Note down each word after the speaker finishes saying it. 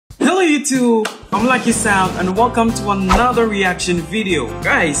YouTube, I'm Lucky Sam and welcome to another reaction video.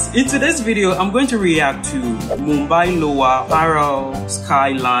 Guys, in today's video, I'm going to react to Mumbai Lower Parel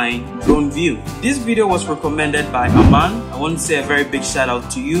Skyline drone view. This video was recommended by Aman. I want to say a very big shout out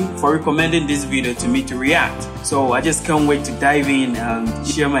to you for recommending this video to me to react. So I just can't wait to dive in and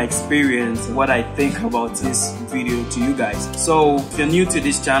share my experience, what I think about this video to you guys. So if you're new to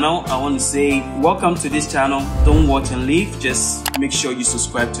this channel, I want to say welcome to this channel. Don't watch and leave, just make sure you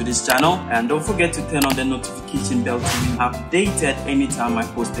subscribe to this channel and don't forget to turn on the notification bell to be updated anytime I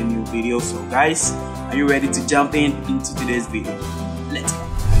post a new video. So guys, are you ready to jump into today's video? Let's go.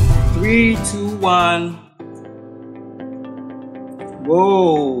 3, 2, 1.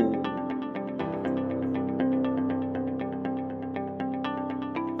 Whoa.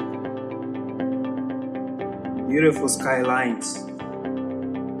 Beautiful skylines.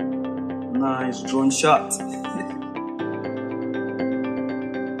 Nice drone shot.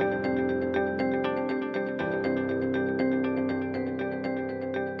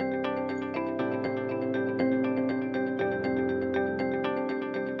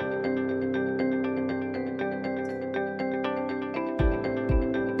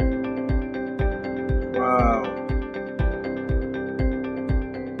 Wow.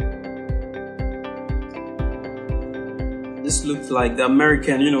 This looks like the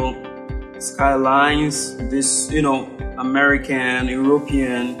American, skylines. This, American,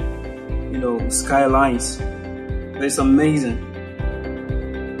 European, skylines. It's amazing.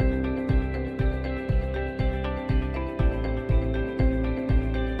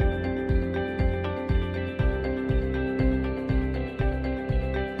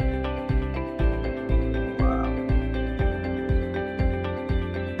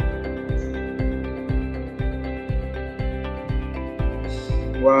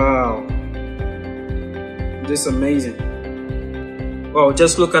 Wow, this is amazing. Wow,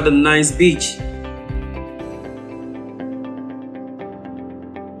 just look at the nice beach.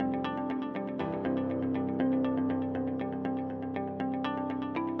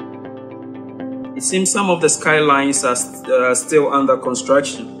 It seems some of the skylines are still under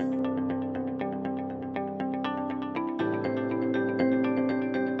construction.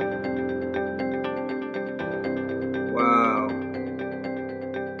 Wow.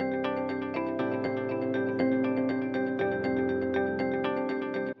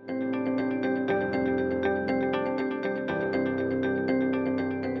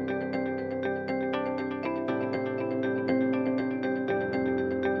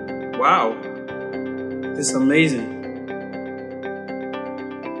 Wow, this is amazing.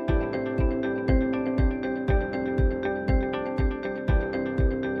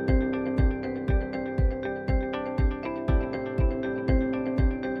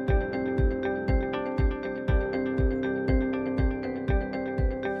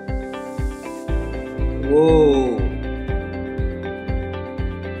 Whoa.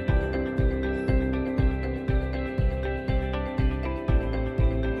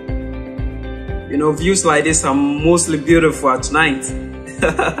 Views like this are mostly beautiful at night.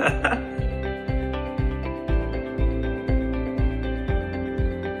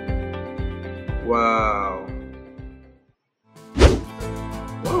 Wow.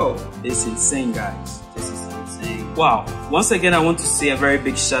 Whoa, this is insane, guys. This is insane. Wow. Once again, I want to say a very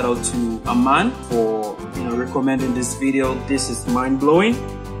big shout out to Aman for recommending this video. This is mind-blowing.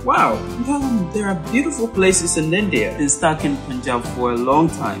 Wow. There are beautiful places in India. I've been stuck in Punjab for a long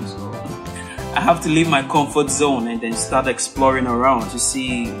time, so I have to leave my comfort zone and then start exploring around to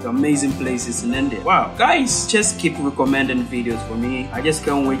see the amazing places in India. Wow, guys, just keep recommending videos for me. I just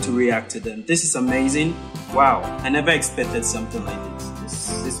can't wait to react to them. This is amazing. Wow, I never expected something like this.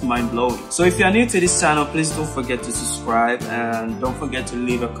 This is mind-blowing. So if you are new to this channel, please don't forget to subscribe and don't forget to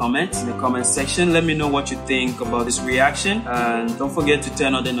leave a comment in the comment section. Let me know what you think about this reaction and don't forget to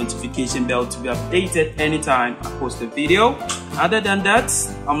turn on the notification bell to be updated anytime I post a video. Other than that,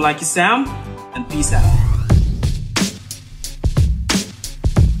 I'm Lucky Sam and peace out.